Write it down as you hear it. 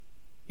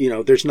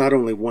there's not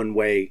only one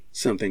way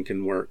something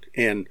can work.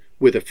 And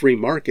with a free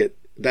market,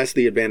 that's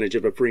the advantage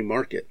of a free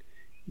market.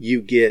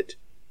 You get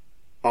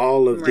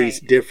all of these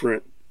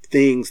different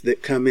things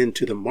that come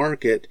into the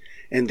market,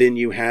 and then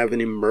you have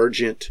an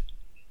emergent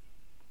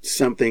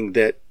something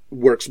that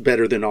works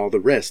better than all the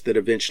rest, that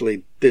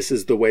eventually this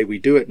is the way we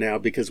do it now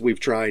because we've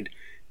tried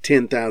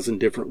 10,000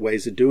 different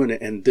ways of doing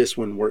it, and this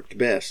one worked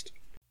best.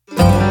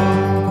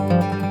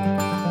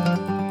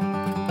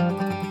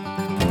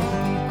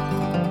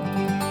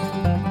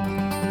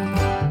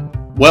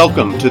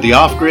 Welcome to the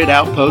Off-Grid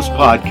Outpost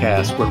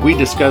podcast, where we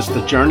discuss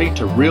the journey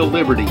to real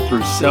liberty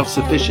through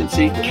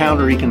self-sufficiency,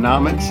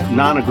 counter-economics,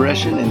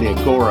 non-aggression, and the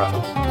agora.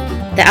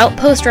 The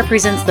Outpost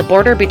represents the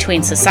border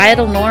between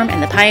societal norm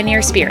and the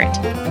pioneer spirit.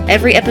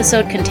 Every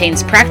episode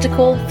contains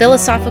practical,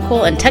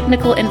 philosophical, and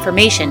technical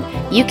information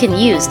you can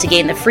use to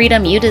gain the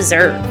freedom you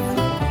deserve.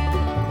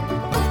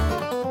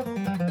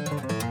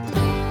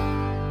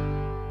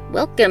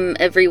 Welcome,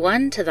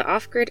 everyone, to the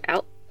Off-Grid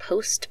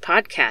Outpost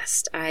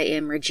podcast. I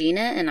am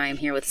Regina, and I am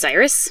here with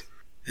Cyrus.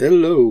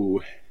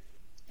 Hello.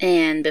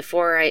 And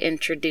before I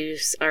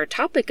introduce our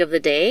topic of the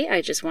day,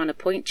 I just want to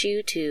point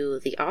you to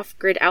the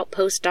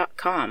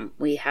offgridoutpost.com.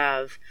 We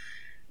have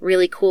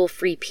really cool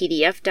free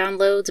PDF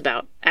downloads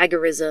about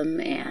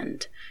agorism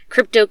and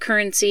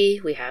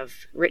cryptocurrency. We have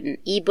written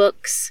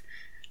ebooks.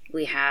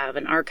 We have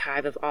an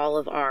archive of all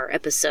of our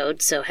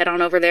episodes, so head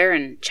on over there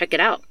and check it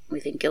out. We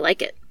think you'll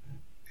like it.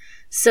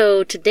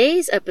 So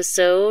today's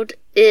episode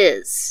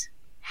is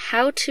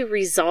how to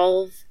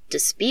resolve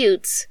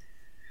disputes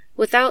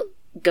without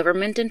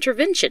government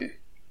intervention.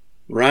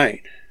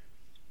 Right.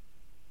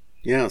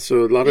 Yeah,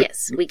 so a lot of...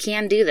 Yes, we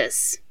can do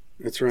this.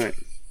 That's right.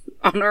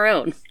 On our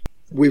own.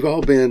 We've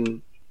all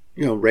been,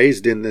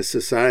 raised in this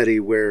society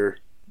where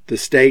the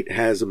state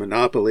has a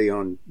monopoly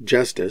on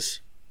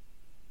justice,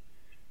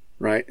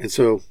 right? And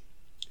so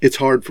it's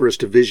hard for us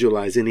to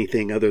visualize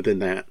anything other than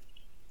that.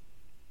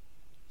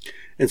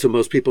 And so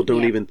most people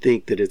don't even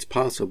think that it's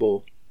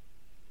possible.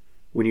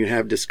 When you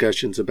have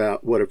discussions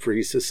about what a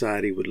free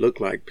society would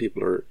look like,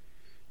 people are,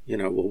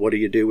 well, what do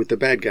you do with the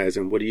bad guys?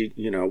 And what do you,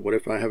 what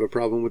if I have a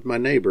problem with my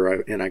neighbor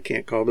and I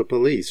can't call the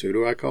police? Who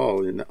do I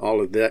call? And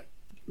all of that,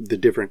 the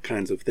different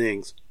kinds of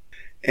things.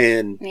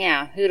 And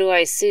yeah, who do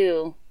I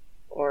sue?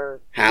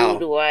 Or how? Who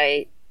do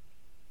I...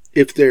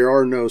 If there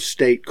are no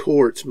state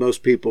courts,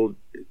 most people,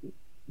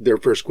 their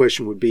first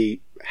question would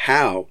be,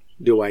 how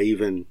do I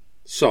even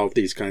solve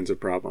these kinds of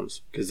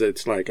problems? Because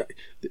it's like,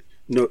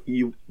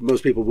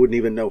 most people wouldn't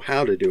even know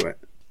how to do it.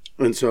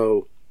 And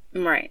so,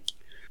 right.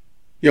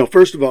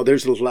 First of all,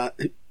 there's a lot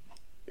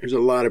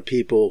of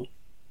people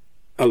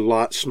a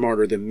lot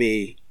smarter than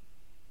me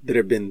that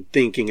have been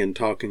thinking and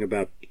talking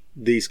about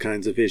these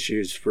kinds of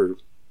issues for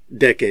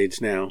decades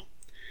now,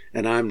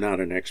 and I'm not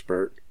an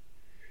expert.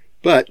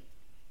 But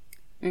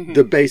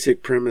the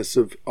basic premise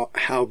of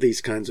how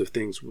these kinds of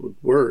things would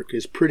work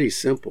is pretty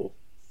simple.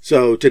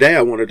 So today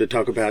I wanted to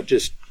talk about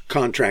just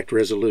contract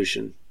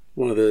resolution,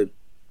 one of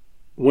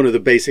the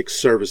basic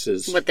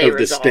services of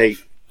the state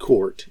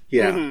court.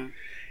 Yeah.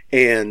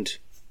 And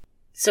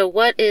so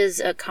what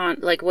is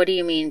what do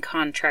you mean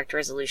contract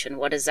resolution?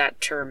 What does that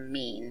term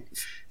mean?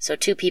 So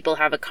two people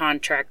have a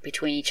contract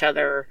between each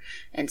other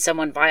and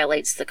someone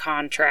violates the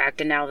contract,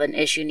 and now the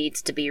issue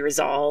needs to be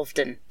resolved,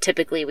 and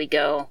typically we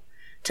go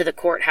to the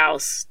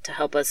courthouse to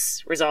help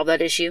us resolve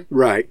that issue?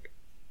 Right.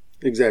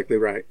 Exactly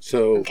right.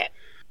 So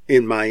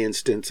in my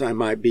instance, I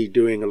might be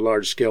doing a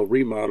large-scale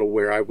remodel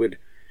where I would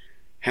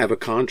have a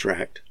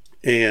contract,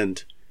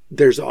 and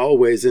there's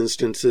always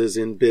instances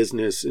in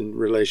business and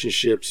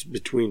relationships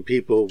between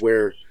people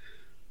where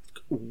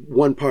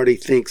one party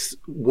thinks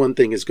one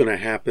thing is going to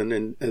happen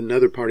and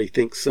another party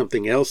thinks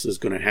something else is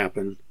going to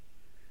happen,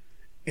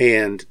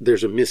 and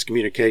there's a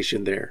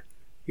miscommunication there,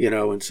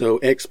 and so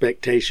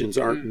expectations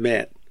aren't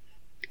met.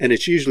 And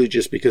it's usually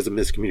just because of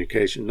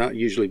miscommunication, not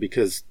usually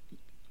because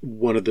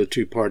one of the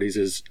two parties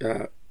is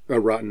a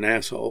rotten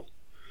asshole.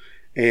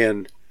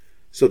 And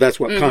so that's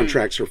what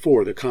contracts are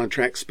for. The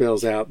contract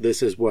spells out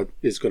this is what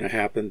is going to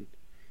happen.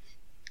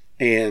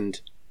 And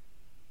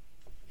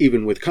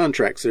even with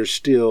contracts, there's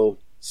still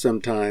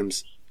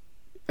sometimes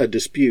a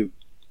dispute.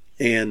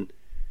 And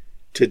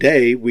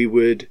today we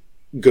would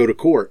go to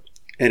court,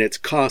 and it's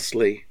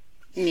costly.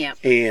 Yeah.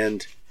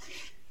 And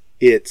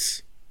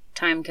it's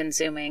time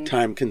consuming,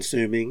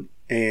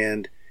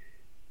 and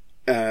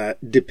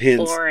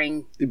depends.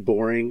 Boring.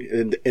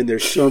 And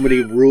there's so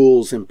many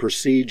rules and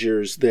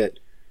procedures that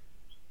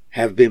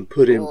have been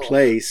put in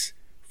place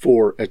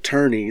for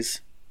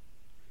attorneys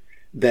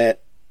and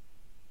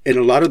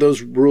a lot of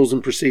those rules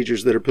and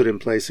procedures that are put in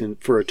place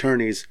for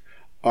attorneys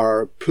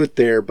are put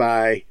there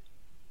by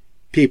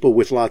people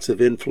with lots of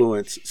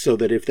influence, so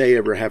that if they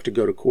ever have to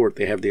go to court,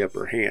 they have the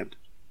upper hand.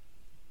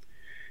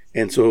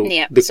 And so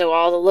so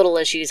all the little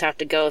issues have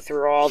to go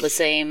through all the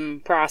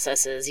same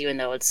processes, even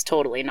though it's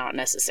totally not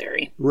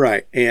necessary.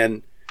 Right.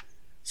 And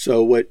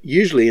so what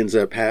usually ends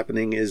up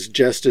happening is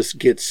justice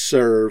gets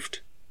served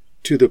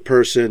to the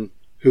person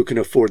who can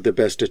afford the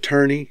best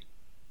attorney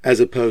as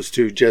opposed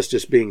to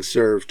justice being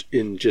served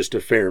in just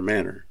a fair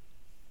manner.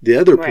 The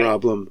other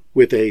problem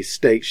with a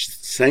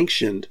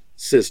state-sanctioned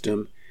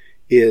system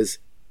is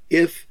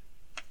if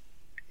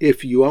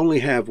you only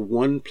have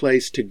one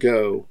place to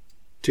go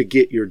to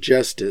get your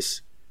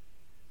justice,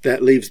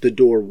 that leaves the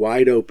door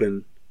wide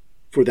open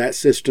for that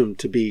system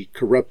to be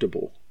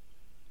corruptible.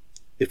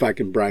 If I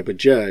can bribe a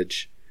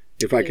judge,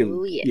 if I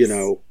can,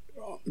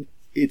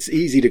 it's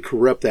easy to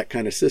corrupt that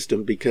kind of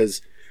system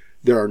because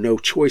there are no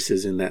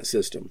choices in that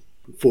system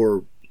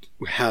for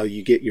how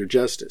you get your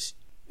justice.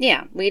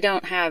 Yeah, we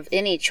don't have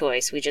any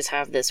choice. We just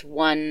have this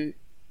one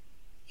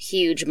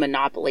huge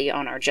monopoly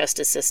on our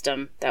justice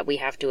system that we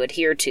have to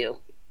adhere to.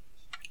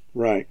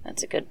 Right.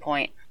 That's a good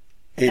point.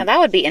 Now, that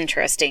would be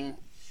interesting.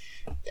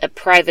 A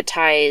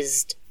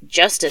privatized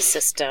justice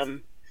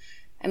system.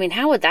 I mean,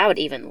 how would that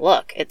even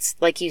look? It's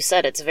like you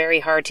said, it's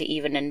very hard to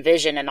even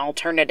envision an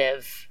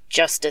alternative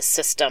justice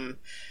system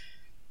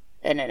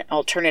and an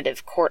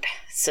alternative court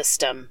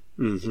system.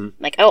 Mm-hmm.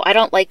 Like, oh, I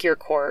don't like your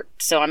court,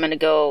 so I'm going to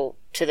go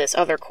to this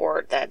other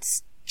court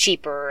that's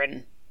cheaper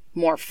and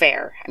more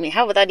fair. I mean,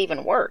 how would that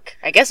even work?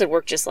 I guess it'd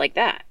work just like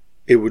that.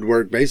 It would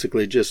work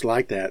basically just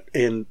like that.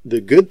 And the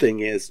good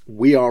thing is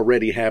we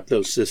already have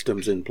those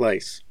systems in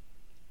place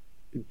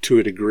to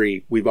a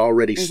degree. We've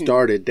already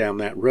started down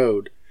that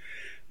road.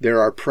 There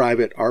are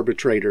private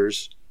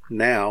arbitrators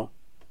now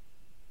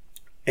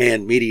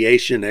and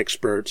mediation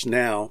experts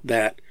now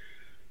that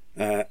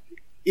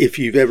if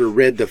you've ever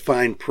read the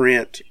fine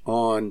print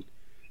on,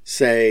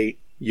 say,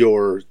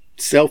 your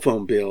cell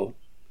phone bill,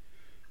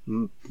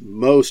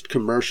 most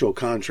commercial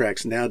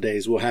contracts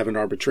nowadays will have an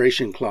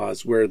arbitration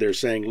clause where they're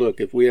saying, look,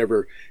 if we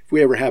ever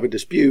have a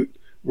dispute,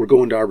 we're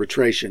going to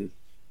arbitration.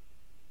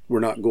 We're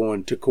not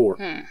going to court.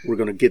 We're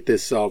going to get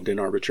this solved in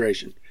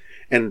arbitration.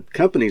 And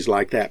companies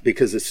like that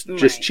because it's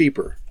just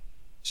cheaper.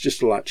 It's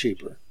just a lot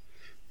cheaper.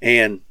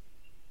 And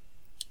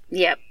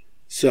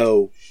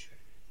so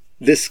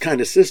this kind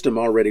of system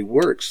already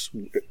works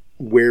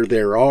where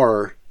there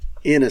are,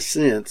 in a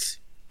sense,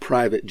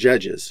 private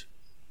judges.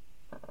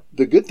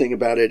 The good thing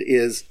about it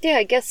is... Yeah,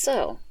 I guess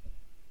so.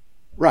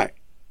 Right.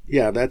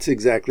 Yeah, that's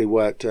exactly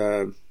what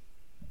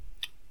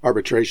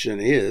arbitration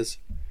is.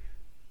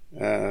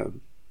 Yeah,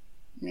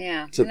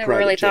 I never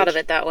really thought of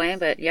it that way,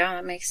 but yeah,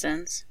 that makes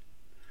sense.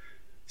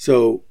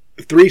 So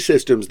 3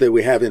 systems that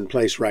we have in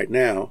place right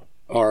now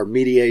are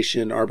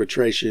mediation,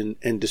 arbitration,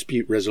 and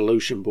dispute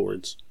resolution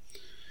boards.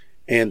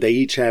 And they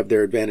each have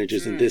their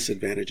advantages and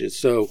disadvantages.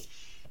 So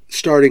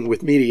starting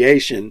with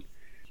mediation,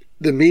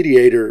 the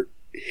mediator,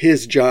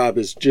 his job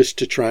is just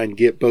to try and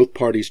get both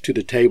parties to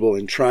the table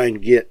and try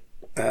and get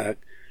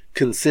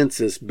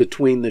consensus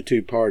between the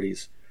 2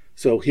 parties.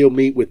 So he'll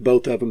meet with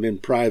both of them in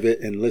private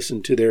and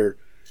listen to their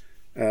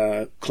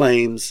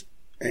claims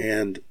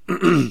and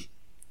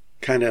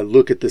kind of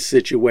look at the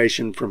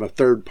situation from a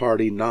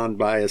third-party,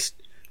 non-biased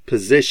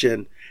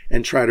position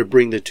and try to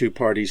bring the 2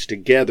 parties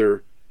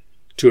together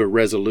to a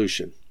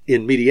resolution.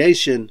 In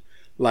mediation,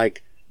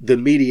 like, the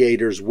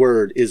mediator's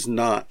word is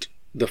not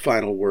the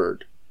final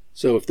word.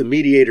 So if the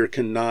mediator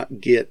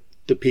cannot get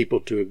the people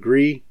to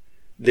agree,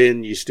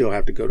 then you still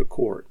have to go to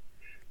court.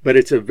 But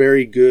it's a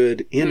very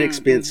good,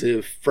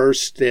 inexpensive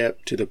first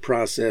step to the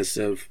process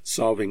of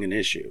solving an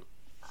issue.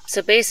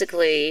 So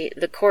basically,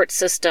 the court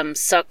system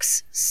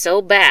sucks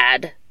so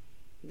bad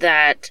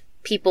that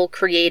people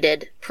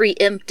created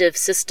preemptive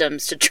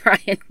systems to try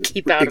and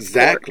keep out of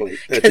court.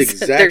 That's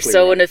exactly they're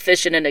so right.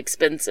 inefficient and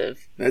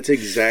expensive. That's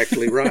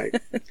exactly right.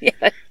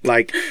 Yeah.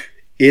 Like,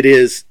 it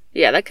is...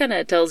 Yeah, that kind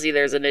of tells you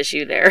there's an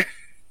issue there.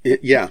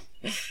 It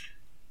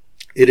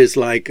is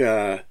like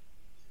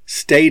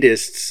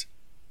statists,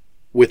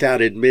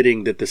 without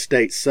admitting that the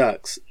state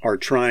sucks, are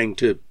trying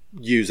to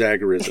use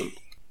agorism.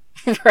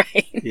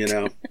 Right. You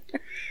know?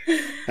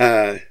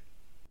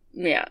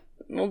 Yeah.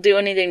 We'll do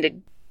anything to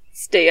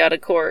stay out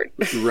of court.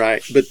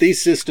 Right. But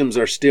these systems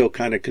are still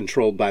kind of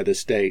controlled by the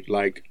state.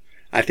 Like,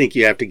 I think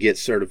you have to get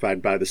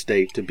certified by the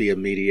state to be a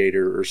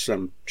mediator or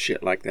some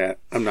shit like that.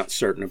 I'm not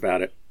certain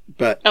about it.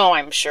 But oh,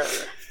 I'm sure.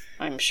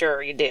 I'm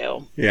sure you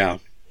do. Yeah.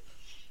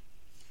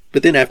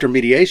 But then after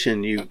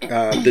mediation,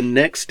 the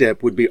next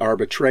step would be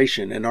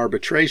arbitration. And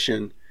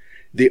arbitration,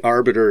 the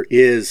arbiter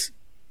is,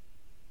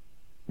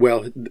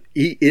 well,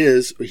 he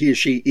or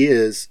she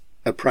is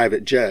a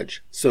private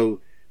judge.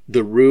 So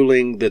the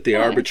ruling that the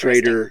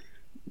arbitrator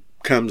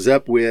comes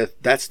up with,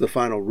 that's the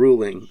final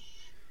ruling.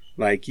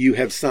 Like, you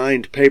have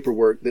signed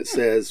paperwork that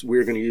says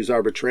we're going to use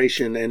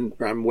arbitration and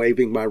I'm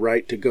waiving my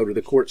right to go to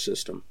the court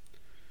system.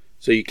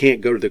 So you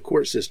can't go to the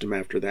court system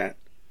after that.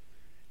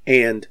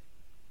 And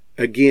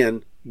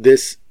again,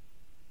 these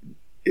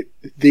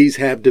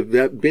have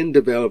been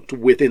developed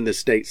within the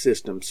state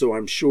system. So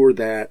I'm sure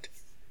that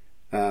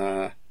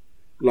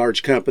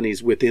large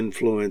companies with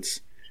influence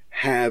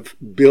have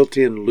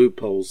built-in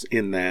loopholes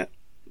in that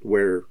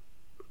where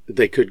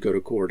they could go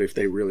to court if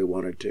they really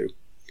wanted to.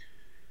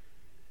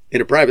 In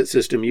a private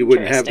system, you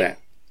wouldn't have that.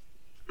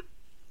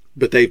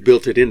 But they've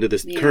built it into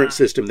the current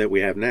system that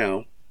we have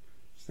now,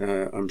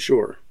 I'm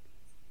sure.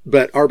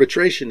 But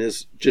arbitration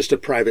is just a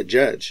private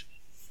judge.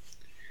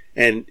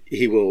 And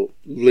he will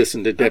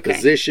listen to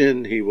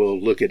deposition. Okay. He will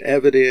look at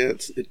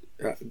evidence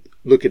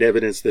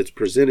that's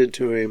presented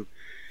to him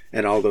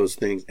and all those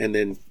things, and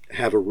then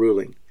have a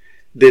ruling.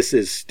 This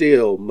is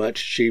still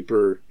much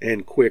cheaper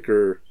and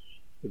quicker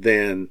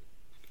than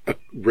a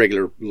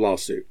regular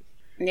lawsuit.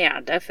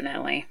 Yeah,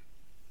 definitely.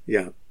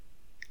 Yeah.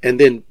 And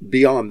then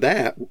beyond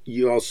that,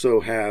 you also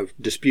have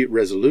dispute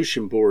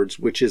resolution boards,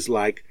 which is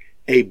like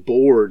a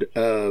board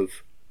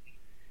of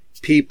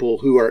people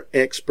who are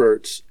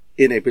experts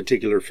in a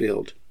particular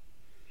field.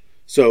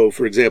 So,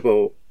 for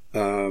example,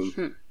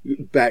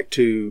 back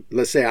to,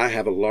 let's say I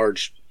have a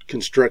large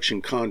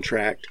construction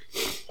contract.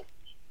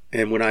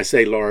 And when I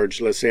say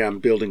large, let's say I'm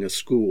building a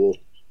school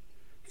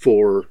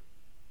for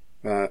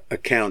a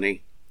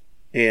county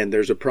and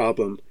there's a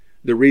problem.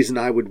 The reason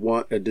I would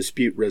want a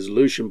dispute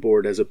resolution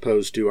board as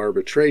opposed to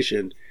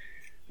arbitration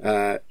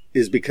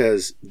is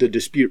because the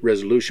dispute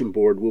resolution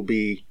board will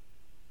be,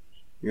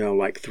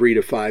 like 3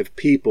 to 5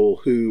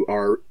 people who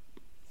are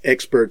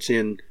experts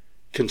in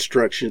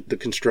construction, the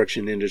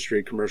construction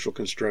industry, commercial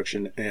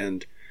construction,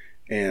 and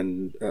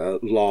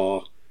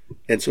law.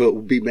 And so it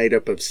will be made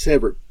up of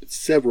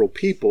several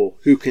people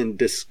who can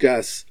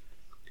discuss.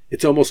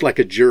 It's almost like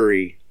a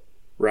jury,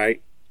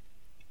 right?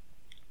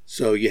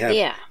 So you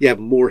have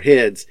more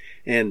heads,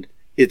 and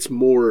it's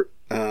more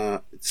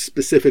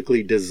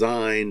specifically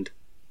designed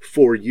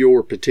for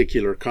your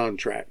particular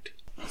contract.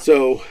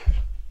 So,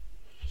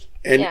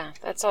 yeah,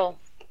 that's all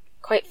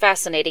quite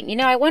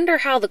fascinating. I wonder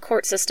how the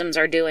court systems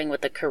are doing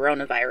with the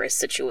coronavirus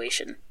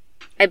situation.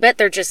 I bet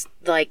they're just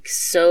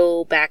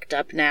so backed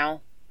up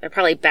now. They're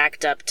probably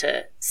backed up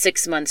to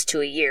 6 months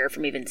to a year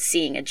from even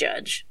seeing a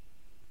judge.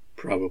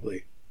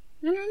 Probably.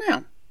 I don't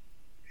know.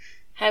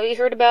 Have you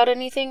heard about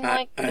anything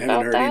I haven't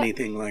heard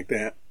anything like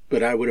that,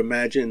 but I would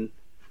imagine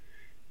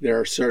there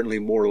are certainly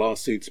more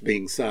lawsuits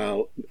being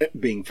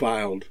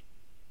filed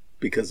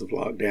because of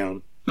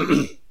lockdown.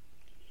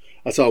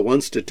 I saw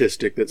one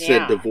statistic that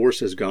said divorce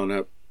has gone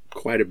up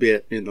quite a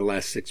bit in the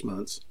last 6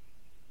 months.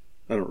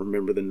 I don't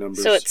remember the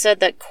numbers. So it said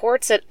that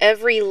courts at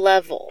every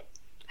level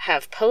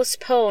have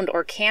postponed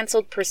or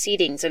canceled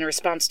proceedings in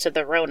response to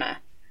the Rona.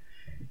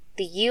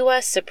 The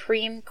U.S.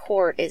 Supreme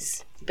Court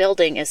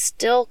building is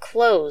still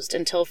closed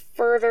until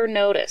further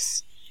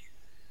notice,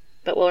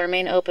 but will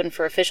remain open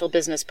for official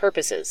business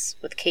purposes,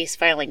 with case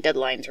filing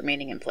deadlines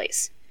remaining in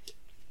place.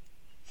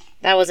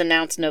 That was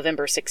announced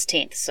November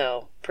 16th,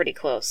 so pretty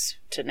close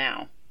to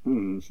now.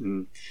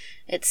 Mm-hmm.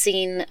 It's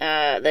seen,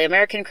 the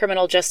American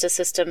criminal justice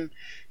system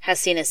has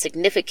seen a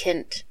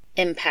significant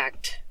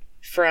impact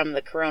from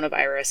the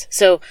coronavirus.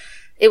 So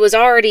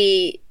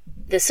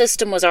the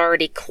system was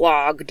already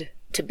clogged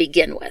to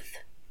begin with.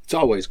 It's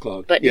always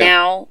clogged. But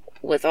now,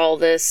 with all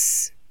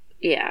this,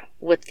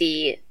 with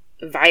the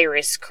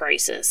virus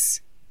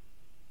crisis,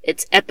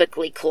 it's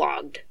epically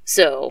clogged.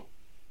 So,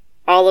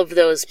 all of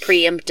those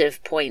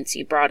preemptive points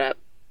you brought up,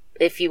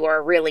 if you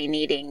are really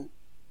needing,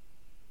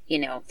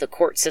 the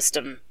court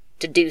system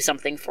to do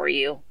something for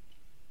you,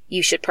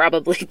 you should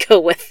probably go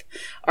with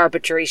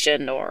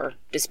arbitration or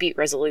dispute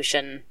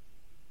resolution,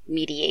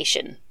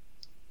 mediation.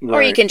 Right.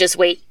 Or you can just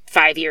wait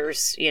 5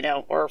 years,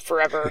 or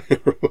forever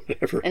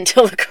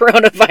until the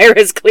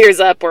coronavirus clears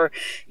up, or,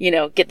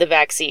 get the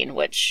vaccine,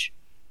 which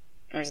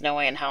there's no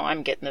way in hell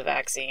I'm getting the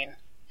vaccine.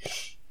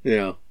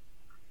 Yeah.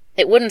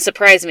 It wouldn't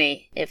surprise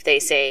me if they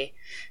say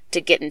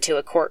to get into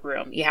a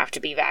courtroom, you have to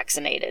be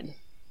vaccinated.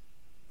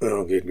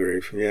 Oh, good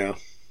grief. Yeah.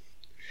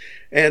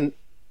 And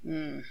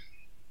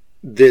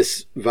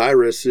this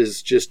virus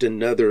is just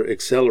another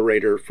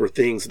accelerator for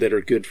things that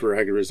are good for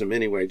agorism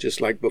anyway.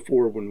 Just like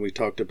before when we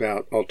talked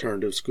about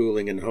alternative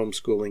schooling and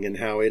homeschooling and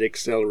how it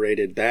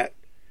accelerated that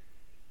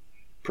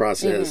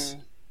process,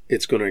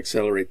 it's going to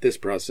accelerate this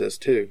process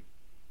too.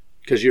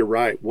 Because you're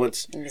right.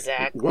 Once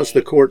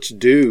the courts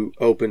do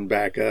open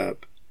back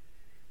up,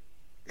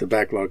 the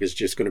backlog is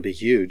just going to be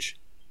huge.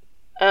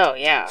 Oh,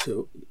 yeah.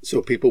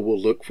 So people will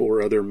look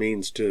for other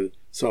means to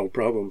solve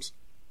problems.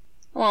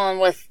 Well, and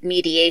with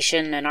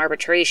mediation and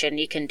arbitration,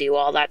 you can do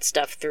all that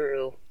stuff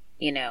through,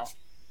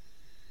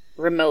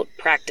 remote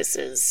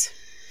practices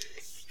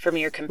from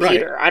your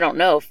computer. Right. I don't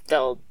know if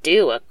they'll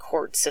do a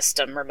court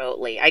system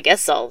remotely. I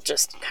guess they'll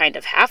just kind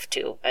of have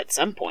to at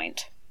some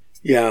point.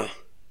 Yeah.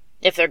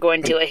 If they're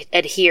going to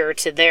adhere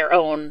to their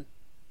own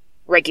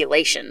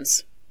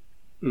regulations.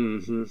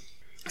 Mm-hmm.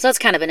 So that's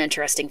kind of an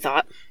interesting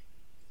thought.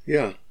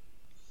 Yeah.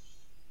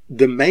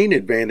 The main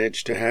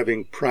advantage to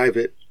having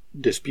private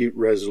dispute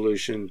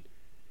resolution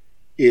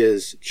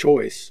is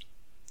choice.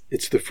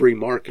 It's the free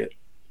market.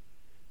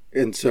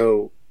 And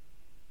so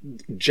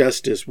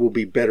justice will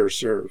be better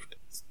served.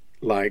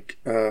 Like,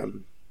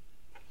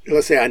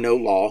 let's say I know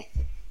law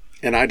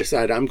and I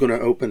decide I'm going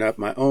to open up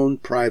my own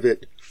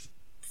private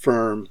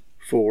firm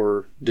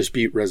for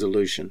dispute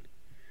resolution.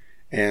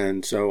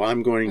 And so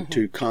I'm going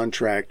to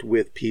contract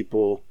with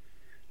people.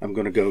 I'm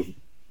going to go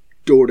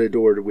door to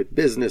door with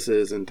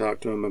businesses and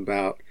talk to them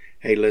about,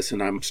 hey,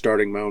 listen, I'm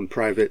starting my own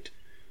private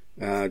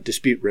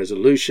dispute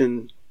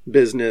resolution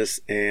business,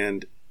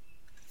 and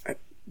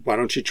why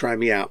don't you try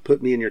me out?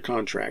 Put me in your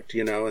contract,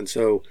 you know? And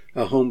so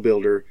a home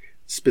builder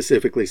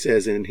specifically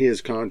says in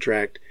his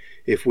contract,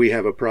 if we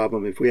have a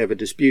problem, if we have a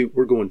dispute,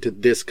 we're going to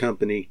this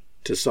company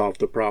to solve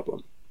the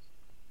problem.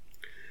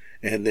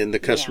 And then the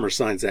customer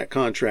signs that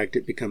contract.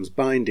 It becomes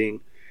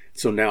binding.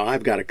 So now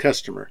I've got a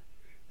customer,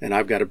 and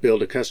I've got to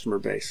build a customer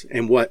base.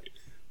 And what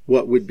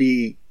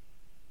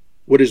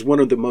is one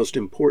of the most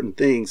important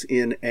things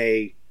in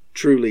a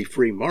truly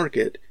free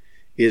market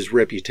is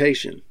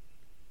reputation.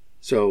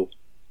 So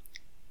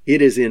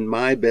it is in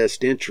my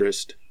best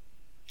interest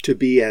to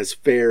be as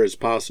fair as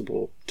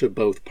possible to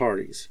both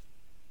parties,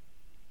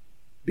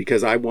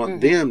 because I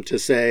want them to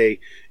say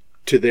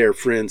to their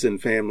friends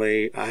and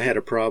family, I had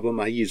a problem.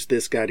 I used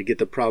this guy to get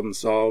the problem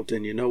solved.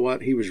 And you know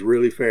what? He was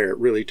really fair. It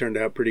really turned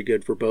out pretty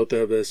good for both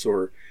of us.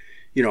 Or,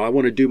 you know, I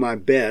want to do my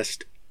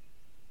best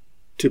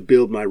to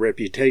build my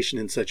reputation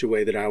in such a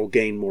way that I will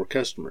gain more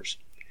customers.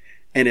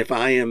 And if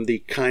I am the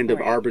kind of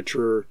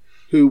arbiter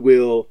who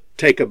will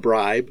take a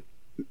bribe,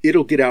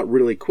 it'll get out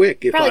really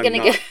quick if I'm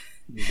not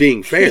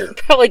being fair. You're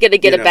probably going to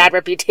get a bad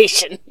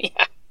reputation.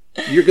 Yeah.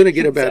 You're going to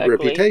get a bad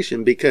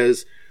reputation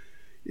because,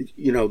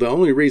 you know, the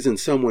only reason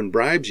someone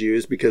bribes you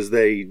is because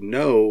they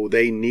know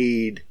they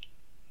need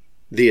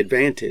the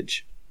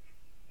advantage,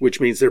 which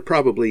means they're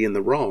probably in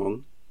the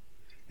wrong.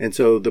 And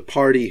so the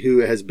party who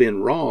has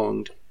been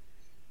wronged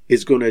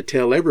is going to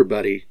tell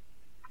everybody,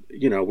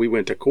 you know, we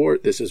went to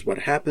court, this is what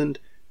happened,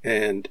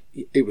 and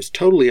it was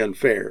totally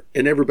unfair.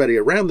 And everybody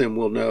around them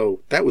will know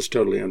that was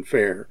totally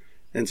unfair.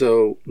 And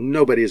so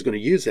nobody is going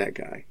to use that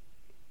guy.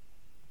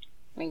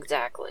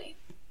 Exactly.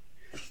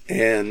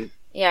 And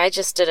yeah, I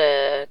just did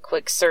a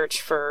quick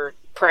search for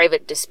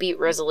private dispute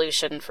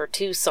resolution for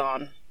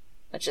Tucson,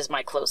 which is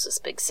my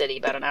closest big city,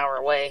 about an hour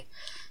away.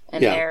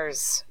 And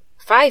there's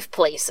 5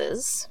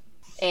 places,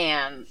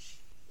 and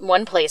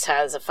one place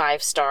has a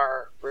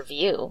 5-star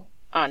review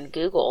on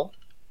Google.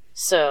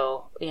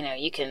 So, you know,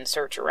 you can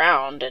search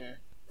around and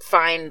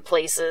find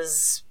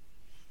places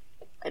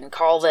and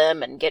call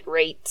them and get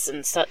rates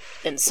and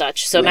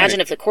such. So imagine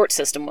if the court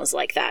system was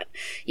like that.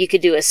 You could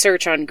do a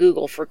search on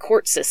Google for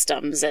court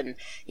systems, and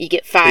you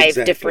get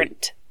 5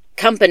 different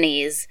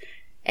companies,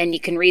 and you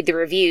can read the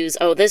reviews.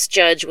 Oh, this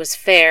judge was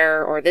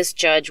fair, or this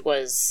judge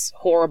was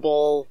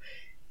horrible,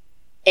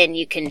 and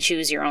you can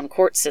choose your own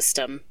court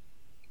system.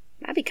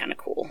 That'd be kind of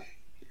cool.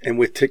 And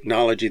with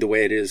technology the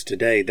way it is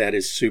today, that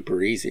is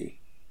super easy.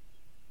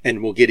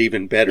 And will get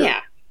even better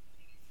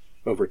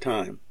over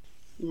time.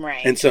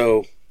 Right. And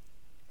so,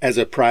 as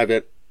a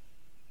private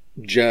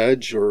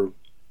judge or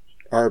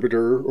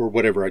arbiter or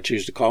whatever I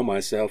choose to call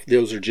myself,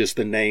 those are just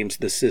the names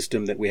the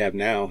system that we have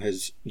now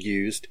has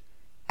used.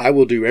 I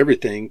will do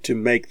everything to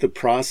make the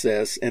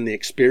process and the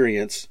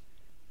experience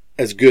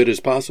as good as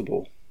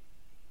possible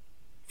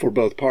for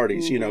both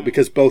parties, you know,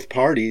 because both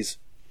parties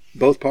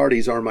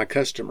are my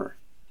customer.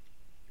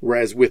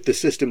 Whereas with the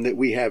system that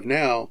we have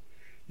now,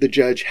 the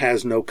judge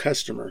has no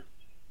customer.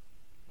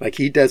 Like,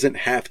 he doesn't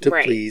have to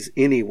please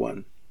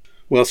anyone.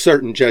 Well,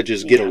 certain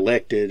judges get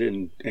elected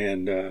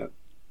and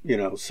you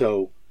know,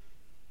 so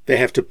they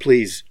have to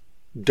please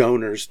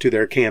donors to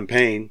their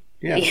campaign.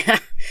 Yeah,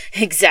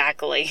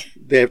 exactly.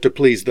 They have to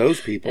please those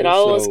people. It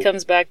always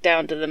comes back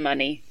down to the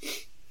money.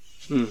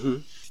 Mm-hmm.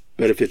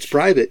 But if it's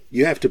private,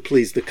 you have to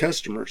please the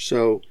customer.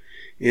 So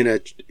in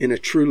a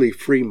truly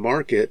free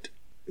market,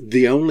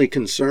 the only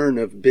concern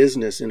of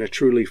business in a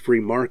truly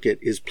free market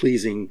is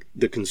pleasing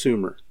the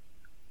consumer.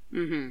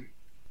 Mm-hmm.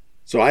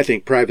 So I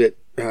think private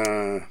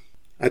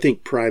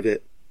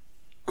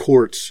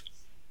courts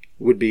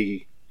would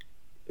be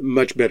a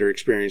much better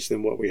experience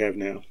than what we have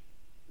now.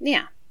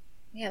 Yeah.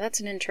 Yeah,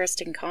 that's an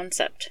interesting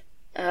concept.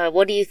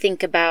 What do you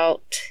think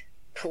about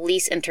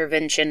police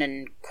intervention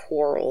in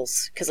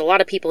quarrels? Because a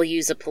lot of people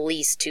use the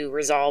police to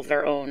resolve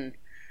their own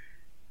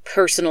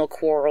personal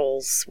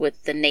quarrels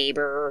with the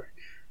neighbor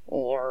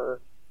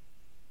or,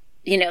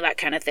 you know, that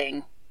kind of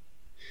thing.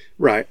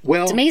 Right.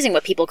 Well, it's amazing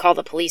what people call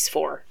the police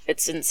for.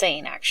 It's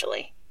insane,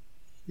 actually.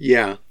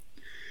 Yeah.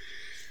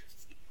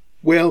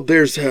 Well,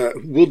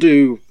 we'll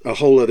do a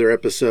whole other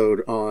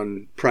episode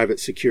on private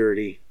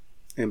security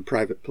and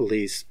private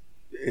police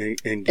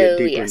and get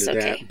deeper into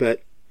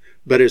that.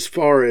 But as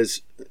far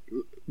as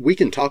we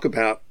can talk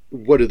about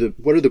what do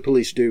the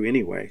police do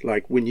anyway?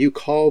 Like, when you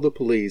call the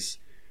police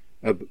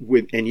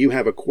and you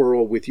have a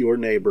quarrel with your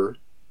neighbor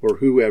or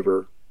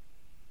whoever,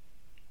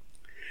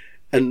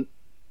 and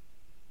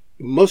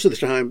most of the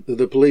time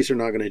the police are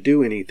not going to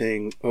do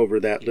anything over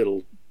that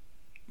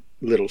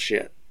little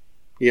shit.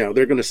 You know,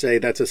 they're going to say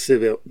that's a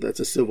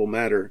civil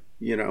matter.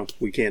 You know,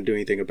 we can't do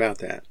anything about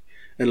that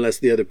unless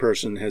the other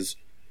person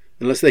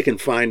unless they can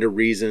find a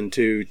reason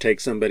to take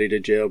somebody to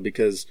jail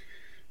because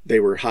they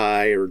were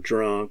high or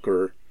drunk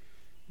or,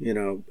 you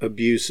know,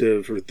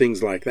 abusive or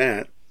things like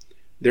that.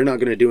 They're not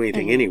going to do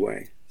anything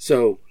anyway.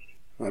 So,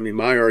 I mean,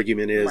 my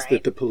argument is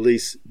that the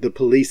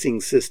policing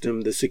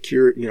system,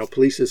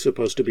 police is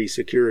supposed to be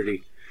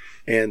security,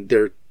 and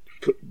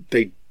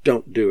they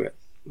don't do it.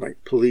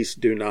 Like, police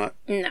do not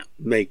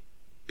make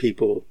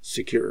people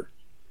secure.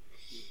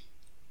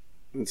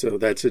 And so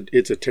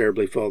it's a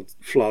terribly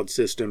flawed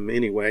system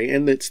anyway,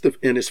 and it's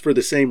for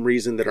the same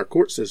reason that our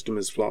court system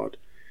is flawed.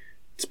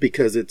 It's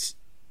because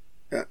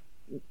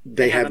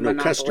they have no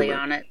customer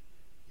on it.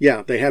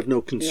 Yeah, they have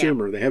no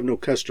consumer. Yeah. They have no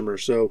customer,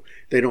 so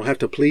they don't have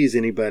to please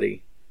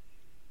anybody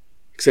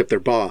except their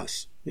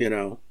boss, you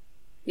know.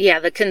 Yeah,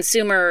 the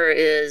consumer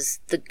is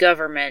the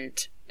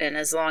government, and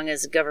as long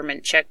as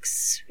government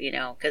checks, you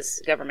know,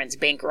 because government's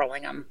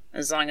bankrolling them,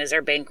 as long as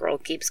their bankroll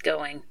keeps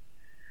going,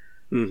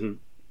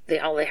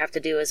 all they have to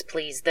do is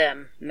please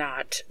them,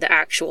 not the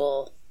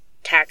actual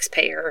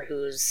taxpayer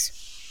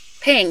who's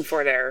paying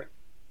for their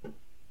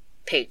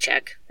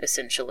paycheck,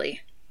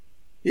 essentially.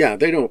 Yeah,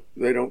 they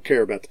don't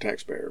care about the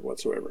taxpayer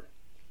whatsoever.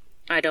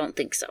 I don't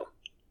think so.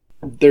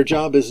 Their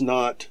job is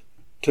not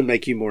to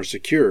make you more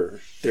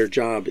secure. Their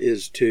job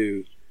is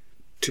to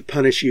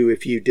punish you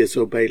if you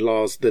disobey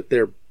laws that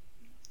their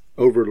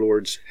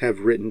overlords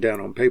have written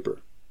down on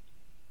paper.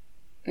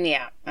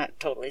 Yeah, that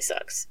totally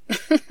sucks.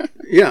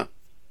 Yeah.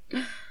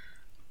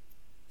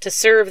 To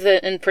serve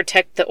and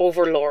protect the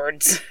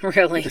overlords,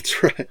 really.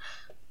 That's right.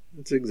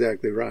 That's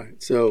exactly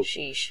right. So,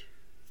 sheesh.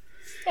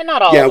 And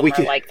not all of them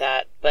are like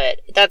that,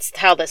 but that's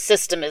how the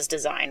system is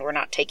designed. We're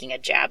not taking a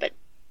jab at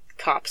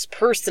cops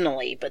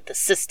personally, but the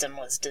system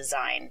was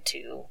designed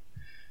to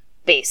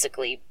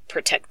basically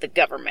protect the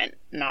government,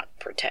 not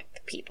protect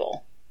the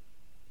people.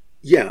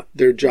 Yeah,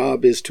 their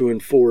job is to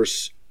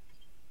enforce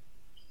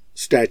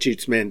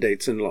statutes,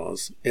 mandates, and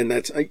laws. And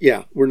that's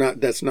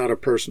not a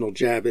personal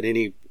jab at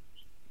any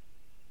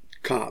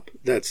cop.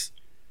 That's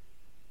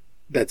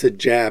a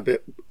jab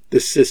at the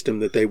system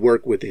that they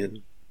work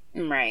within.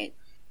 Right.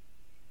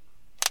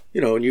 You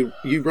know, and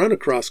you run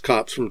across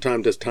cops from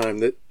time to time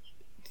that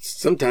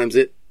sometimes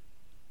it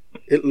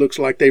looks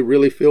like they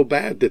really feel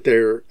bad that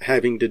they're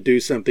having to do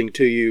something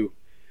to you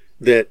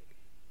that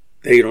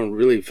they don't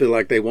really feel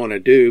like they want to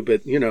do.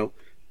 But, you know,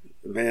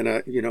 man,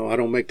 I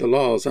don't make the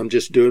laws. I'm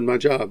just doing my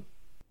job.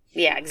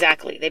 Yeah,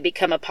 exactly. They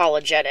become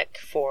apologetic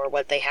for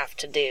what they have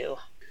to do.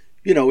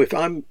 You know,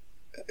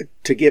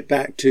 to get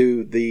back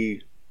to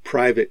the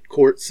private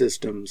court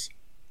systems,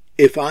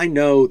 if I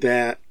know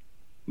that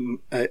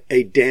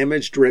a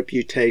damaged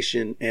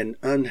reputation and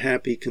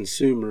unhappy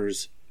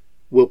consumers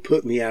will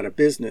put me out of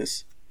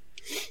business,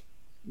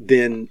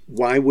 then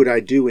why would I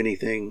do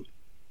anything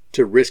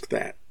to risk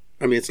that?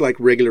 I mean, it's like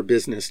regular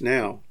business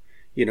now.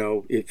 You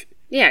know,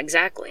 Yeah,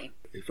 exactly.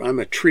 If I'm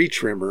a tree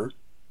trimmer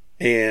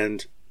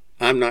and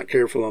I'm not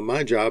careful on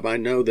my job, I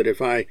know that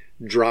if I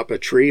drop a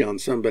tree on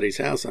somebody's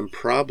house, I'm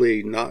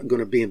probably not going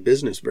to be in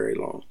business very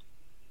long.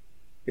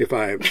 If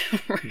I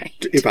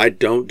right. If I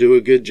don't do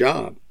a good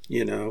job,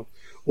 you know.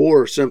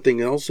 Or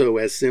something also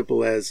as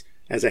simple as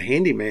a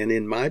handyman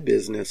in my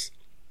business,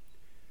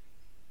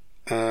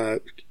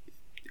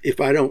 if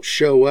I don't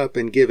show up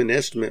and give an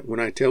estimate when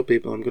I tell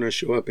people I'm going to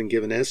show up and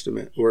give an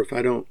estimate, or if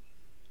I don't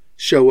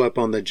show up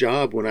on the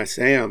job when I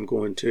say I'm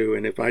going to,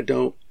 and if I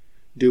don't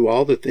do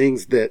all the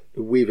things that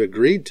we've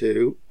agreed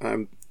to,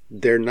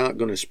 they're not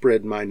going to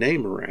spread my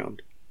name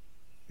around,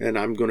 and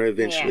I'm going to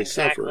eventually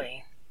suffer.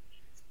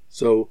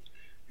 So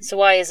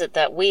why is it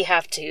that we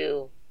have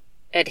to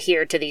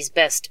adhere to these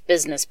best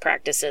business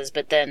practices,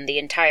 but then the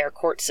entire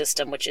court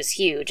system, which is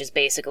huge, is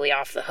basically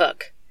off the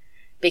hook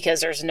because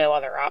there's no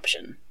other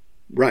option?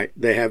 Right.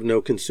 They have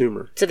no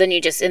consumer. So then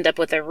you just end up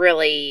with a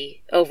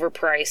really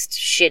overpriced,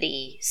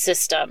 shitty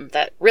system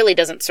that really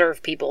doesn't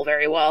serve people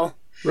very well.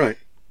 Right.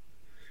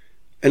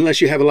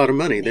 Unless you have a lot of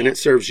money, then it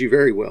serves you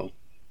very well.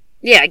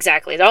 Yeah,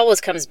 exactly. It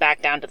always comes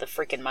back down to the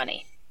freaking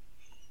money.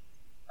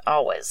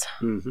 Always.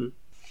 Mm-hmm.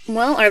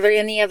 Well, are there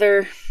any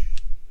other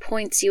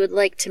points you would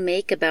like to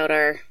make about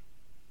our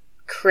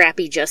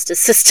crappy justice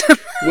system?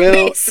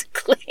 Well,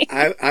 basically.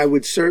 I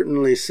would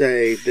certainly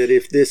say that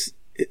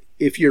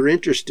if you're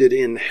interested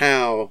in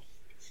how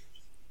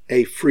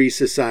a free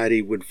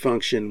society would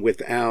function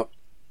without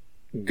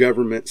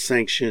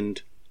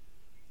government-sanctioned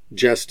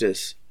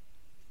justice,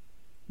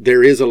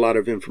 there is a lot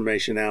of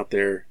information out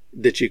there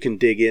that you can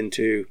dig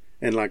into.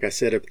 And like I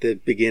said at the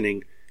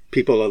beginning,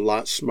 people a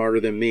lot smarter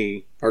than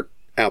me are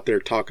out there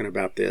talking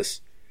about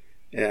this.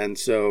 And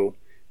so,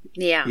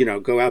 you know,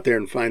 go out there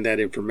and find that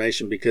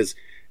information, because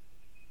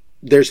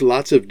there's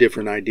lots of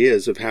different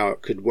ideas of how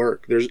it could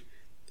work. There's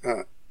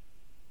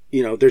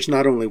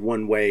not only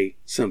one way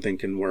something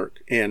can work.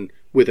 And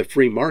with a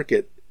free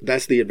market,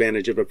 that's the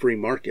advantage of a free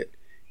market.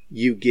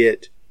 You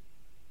get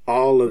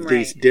all of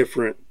these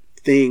different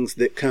things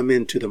that come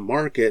into the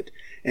market,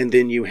 and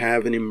then you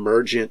have an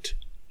emergent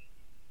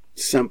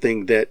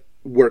something that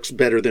works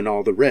better than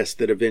all the rest,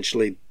 that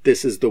eventually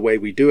this is the way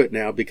we do it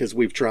now because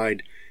we've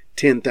tried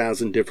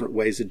 10,000 different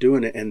ways of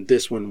doing it, and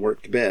this one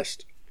worked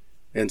best.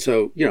 And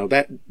so, you know,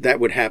 that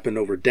would happen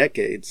over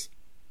decades,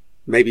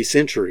 maybe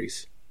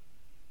centuries.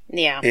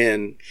 Yeah.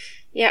 And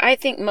yeah, I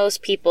think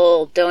most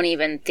people don't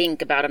even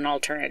think about an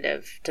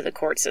alternative to the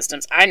court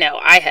systems. I know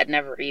I had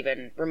never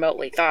even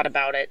remotely thought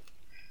about it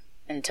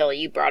until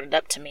you brought it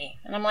up to me.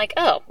 And I'm like,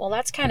 oh, well,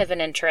 that's kind of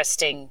an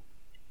interesting,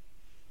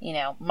 you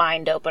know,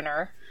 mind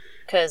opener,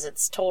 because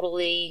it's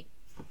totally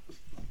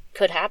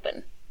could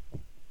happen.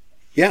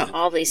 Yeah.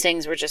 All these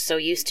things we're just so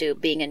used to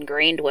being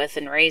ingrained with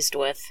and raised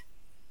with.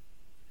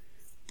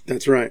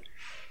 That's right.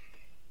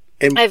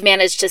 And I've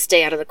managed to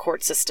stay out of the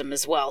court system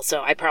as well,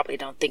 so I probably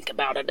don't think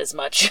about it as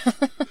much.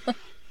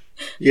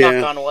 Yeah.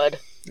 Knock on wood.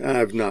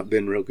 I've not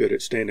been real good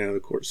at staying out of the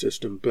court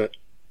system, but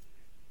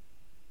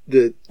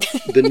the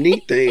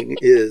neat thing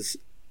is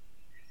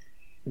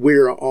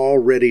we're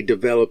already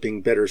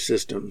developing better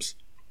systems.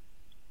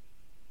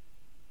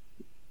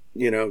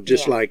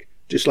 Just like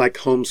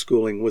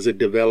homeschooling was a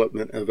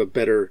development of a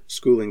better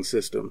schooling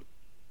system.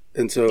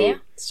 And so yeah,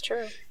 it's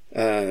true.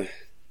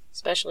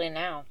 Especially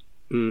now.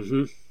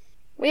 Mm-hmm.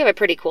 We have a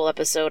pretty cool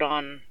episode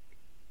on,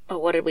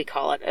 what did we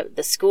call it?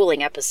 The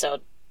schooling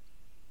episode.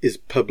 Is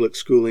public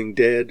schooling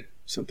dead?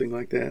 Something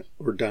like that?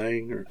 Or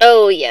dying? Or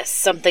oh, yes.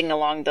 Something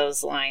along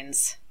those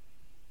lines.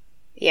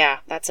 Yeah,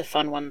 that's a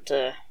fun one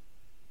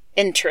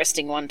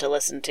interesting one to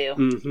listen to.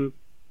 Mm-hmm.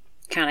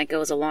 Kind of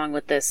goes along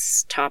with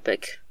this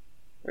topic,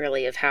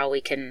 really, of how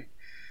we can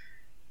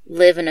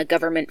live in a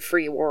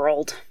government-free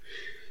world.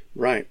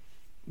 Right.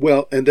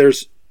 Well, and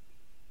there's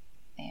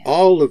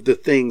all of the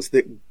things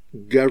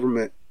that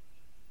government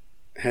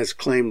has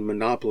claimed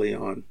monopoly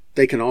on.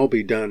 They can all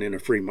be done in a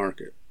free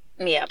market.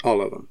 Yeah.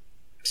 All of them.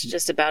 It's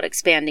just about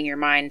expanding your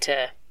mind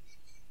to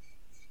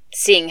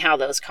seeing how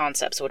those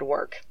concepts would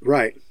work.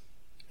 Right.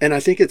 And I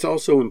think it's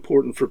also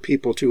important for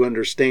people to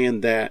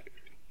understand that,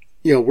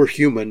 we're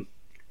human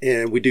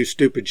and we do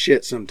stupid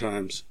shit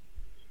sometimes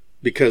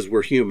because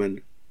we're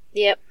human.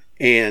 Yep.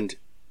 And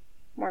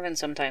more than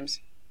sometimes.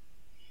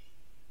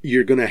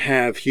 You're going to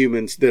have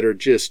humans that are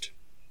just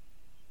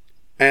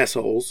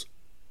assholes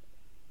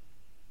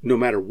no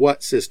matter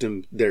what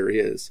system there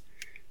is.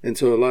 And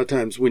so a lot of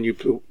times when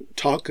you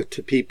talk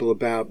to people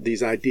about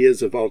these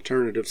ideas of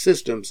alternative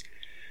systems,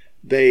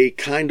 they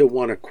kind of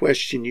want to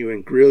question you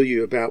and grill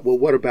you about, well,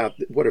 what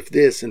if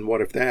this and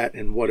what if that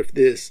and what if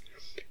this?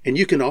 And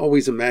you can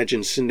always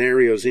imagine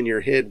scenarios in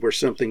your head where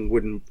something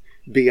wouldn't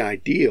be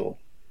ideal.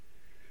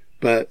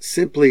 But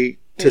simply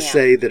to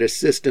say that a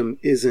system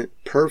isn't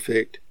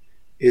perfect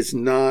is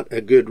not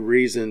a good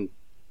reason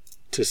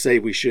to say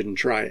we shouldn't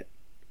try it.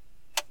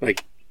 Well,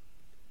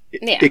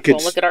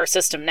 look at our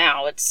system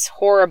now. It's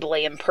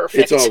horribly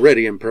imperfect. It's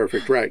already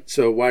imperfect, right?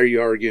 So why are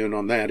you arguing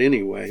on that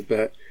anyway?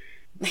 But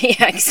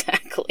yeah,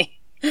 exactly.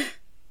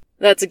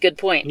 That's a good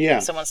point. Yeah.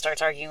 If someone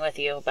starts arguing with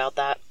you about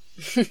that.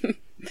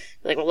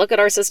 Well, look at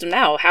our system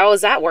now. How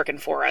is that working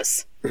for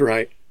us?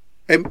 Right.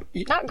 And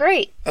not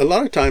great. A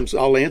lot of times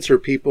I'll answer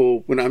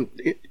people when I'm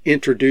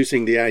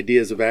introducing the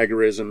ideas of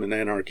agorism and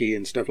anarchy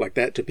and stuff like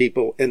that to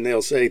people, and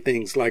they'll say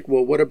things like,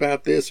 well, what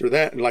about this or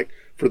that? And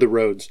for the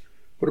roads,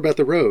 what about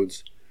the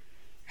roads?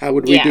 How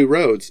would we do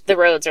roads? The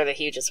roads are the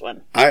hugest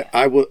one.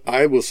 I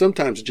will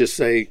sometimes just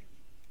say,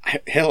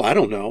 hell, I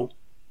don't know.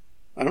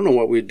 I don't know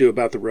what we'd do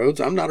about the roads.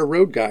 I'm not a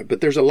road guy,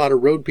 but there's a lot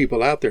of road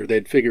people out there.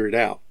 They'd figure it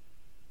out.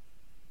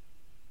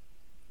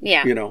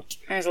 Yeah.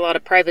 There's a lot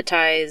of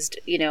privatized,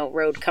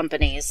 road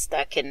companies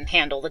that can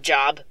handle the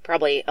job.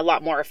 Probably a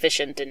lot more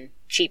efficient and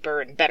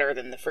cheaper and better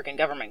than the freaking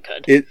government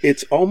could.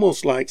 It's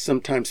almost like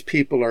sometimes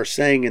people are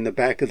saying in the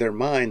back of their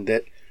mind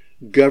that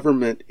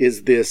government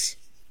is this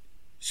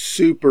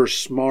super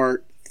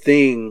smart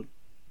thing,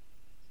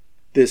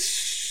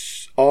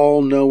 this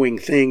all-knowing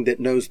thing that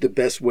knows the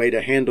best way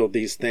to handle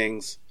these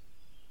things.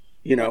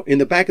 In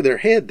the back of their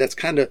head, that's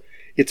kind of,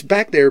 it's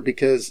back there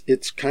because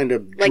it's kind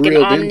of like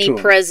drilled an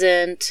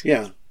omnipresent.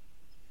 Yeah,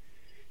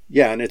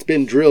 and it's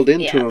been drilled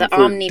into them for decades.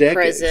 The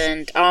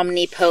omnipresent,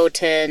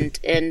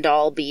 omnipotent,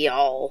 end-all,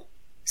 be-all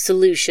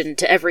solution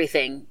to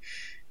everything.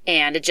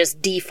 And it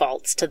just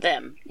defaults to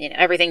them.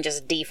 Everything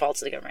just defaults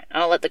to the government.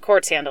 Oh, let the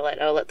courts handle it.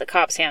 Oh, let the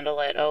cops handle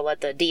it. Oh,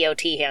 let the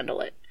DOT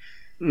handle it.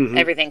 Mm-hmm.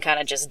 Everything kind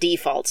of just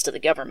defaults to the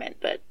government.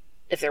 But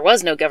if there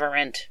was no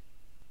government,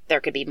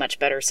 there could be much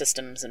better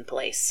systems in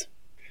place.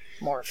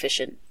 More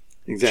efficient.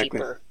 Exactly.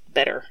 Cheaper.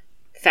 Better.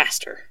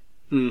 Faster.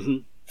 Mm-hmm.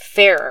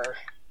 Fairer.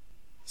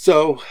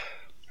 So,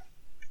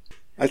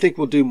 I think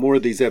we'll do more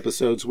of these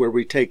episodes where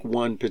we take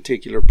one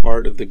particular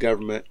part of the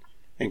government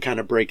and kind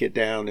of break it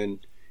down and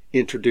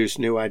introduce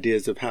new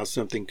ideas of how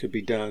something could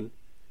be done.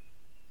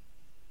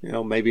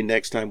 Maybe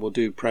next time we'll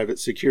do private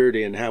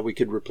security and how we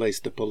could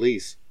replace the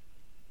police.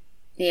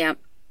 Yeah.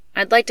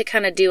 I'd like to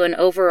kind of do an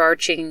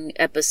overarching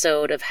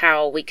episode of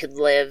how we could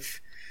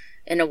live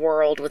in a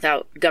world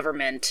without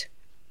government.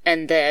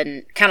 And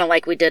then, kind of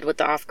like we did with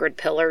the off-grid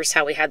pillars,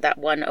 how we had that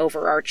one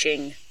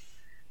overarching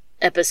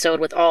episode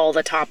with all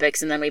the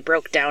topics, and then we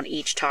broke down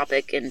each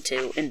topic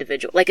into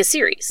individual, like a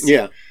series.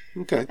 Yeah.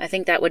 Okay. I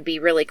think that would be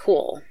really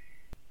cool.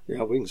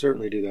 Yeah, we can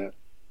certainly do that.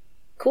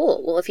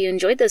 Cool. Well, if you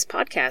enjoyed this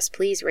podcast,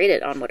 please rate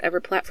it on whatever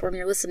platform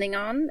you're listening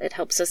on. It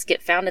helps us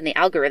get found in the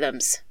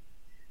algorithms.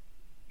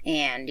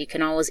 And you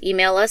can always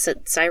email us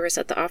at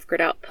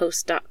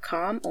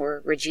cyrus@theoffgridoutpost.com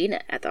or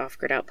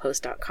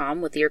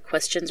regina@theoffgridoutpost.com with your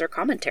questions or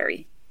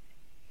commentary.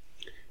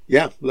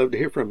 Yeah, love to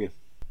hear from you.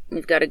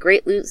 We've got a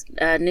great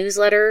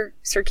newsletter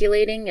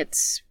circulating.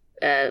 It's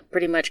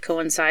pretty much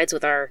coincides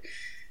with our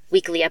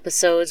weekly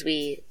episodes.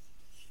 We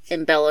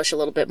embellish a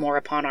little bit more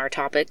upon our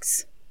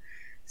topics.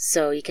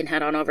 So you can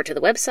head on over to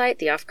the website,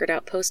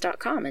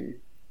 theoffgridoutpost.com, and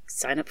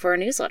sign up for our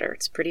newsletter.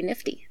 It's pretty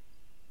nifty.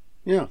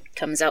 Yeah.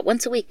 Comes out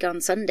once a week on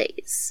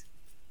Sundays.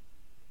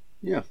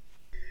 Yeah.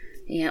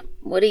 Yeah.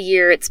 What a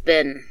year it's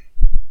been.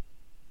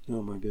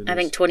 Oh, my goodness. I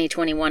think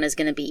 2021 is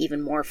going to be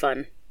even more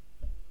fun.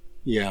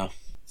 Yeah.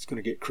 It's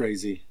going to get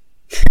crazy.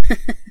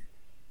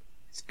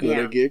 It's going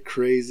to get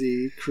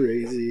crazy.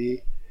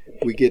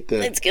 We get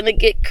the... It's going to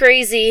get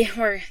crazy.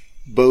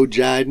 Bo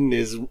Jiden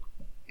is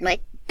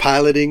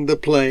piloting the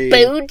plane.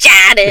 Bo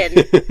Jiden.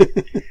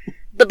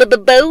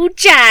 Bo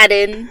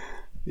Jiden.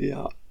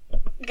 Yeah.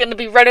 Gonna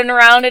be running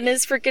around in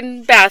his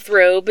freaking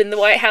bathrobe in the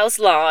White House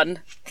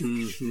lawn.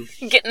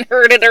 Mm-hmm. Getting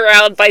herded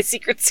around by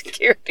Secret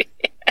Security.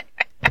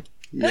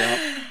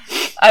 Yeah.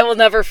 I will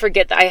never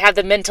forget that. I have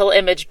the mental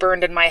image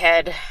burned in my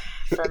head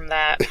from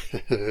that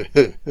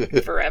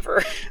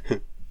forever.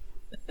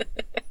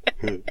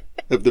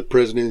 Of the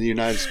President of the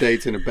United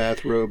States in a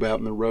bathrobe out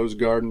in the Rose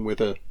Garden with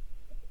a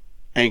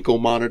ankle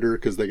monitor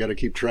because they got to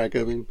keep track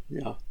of him.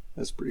 Yeah,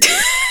 that's pretty good.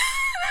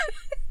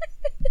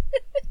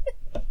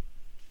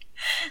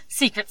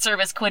 Secret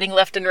Service quitting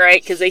left and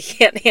right because they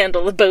can't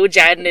handle the Bo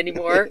Jiden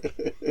anymore.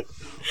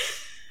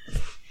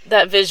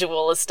 That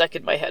visual is stuck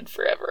in my head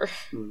forever.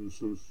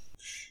 Mm-hmm.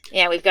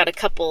 Yeah, we've got a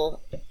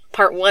couple,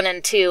 part 1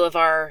 and 2 of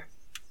our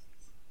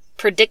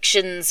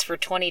predictions for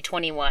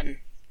 2021.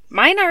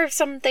 Mine are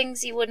some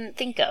things you wouldn't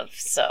think of,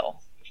 so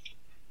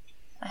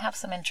I have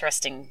some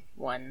interesting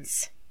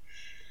ones.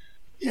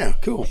 Yeah,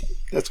 cool.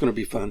 That's going to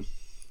be fun.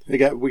 We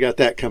got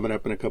that coming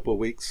up in a couple of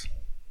weeks.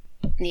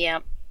 Yeah.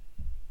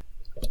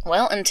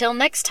 Well, until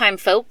next time,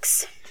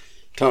 folks.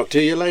 Talk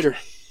to you later.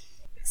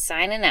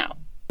 Signing out.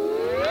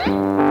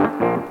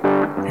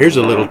 Here's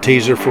a little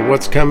teaser for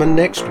what's coming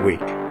next week.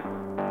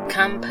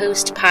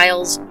 Compost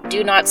piles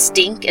do not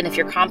stink, and if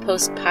your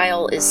compost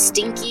pile is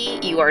stinky,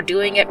 you are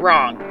doing it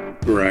wrong.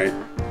 Right.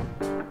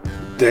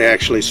 They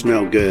actually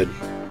smell good.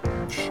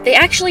 They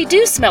actually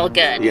do smell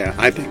good. Yeah,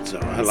 I think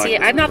so. See,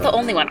 I'm not the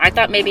only one. I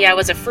thought maybe I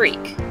was a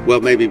freak.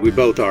 Well, maybe we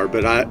both are,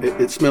 but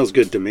it smells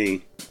good to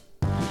me.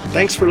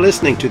 Thanks for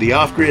listening to the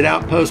Off-Grid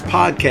Outpost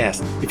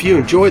podcast. If you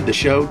enjoyed the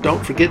show,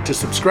 don't forget to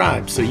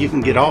subscribe so you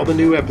can get all the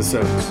new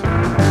episodes.